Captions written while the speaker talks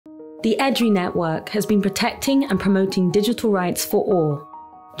The EDRi network has been protecting and promoting digital rights for all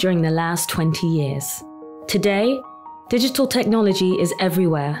during the last 20 years. Today, digital technology is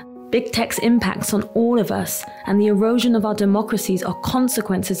everywhere. Big tech's impacts on all of us and the erosion of our democracies are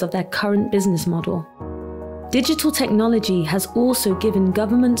consequences of their current business model. Digital technology has also given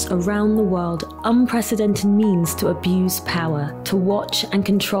governments around the world unprecedented means to abuse power, to watch and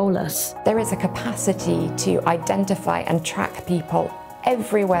control us. There is a capacity to identify and track people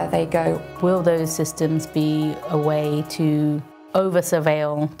everywhere they go. Will those systems be a way to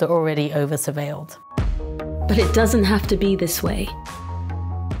over-surveil the already over-surveilled? But it doesn't have to be this way.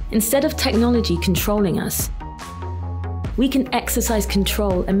 Instead of technology controlling us, we can exercise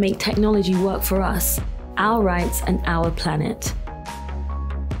control and make technology work for us, our rights and our planet.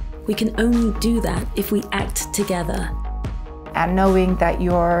 We can only do that if we act together. And knowing that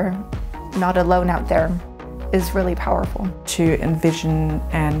you're not alone out there is really powerful. To envision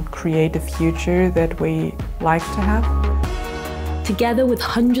and create a future that we like to have. Together with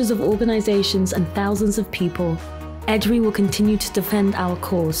hundreds of organizations and thousands of people, EDRi will continue to defend our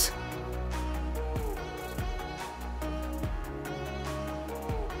cause.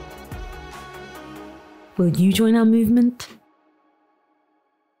 Will you join our movement?